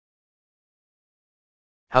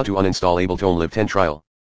How to uninstall Ableton Live 10 trial.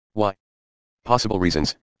 Why? Possible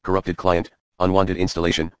reasons: corrupted client, unwanted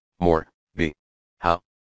installation, more. B. How?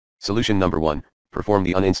 Solution number 1, perform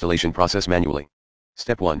the uninstallation process manually.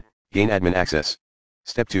 Step 1, gain admin access.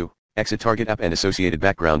 Step 2, exit target app and associated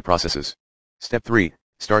background processes. Step 3,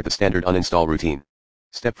 start the standard uninstall routine.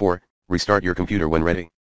 Step 4, restart your computer when ready.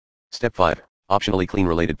 Step 5, optionally clean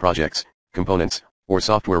related projects, components, or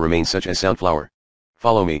software remains such as Soundflower.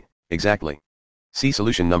 Follow me, exactly. See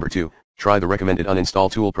solution number 2, try the recommended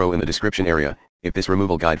Uninstall Tool Pro in the description area, if this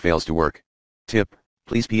removal guide fails to work. Tip,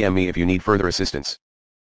 please PM me if you need further assistance.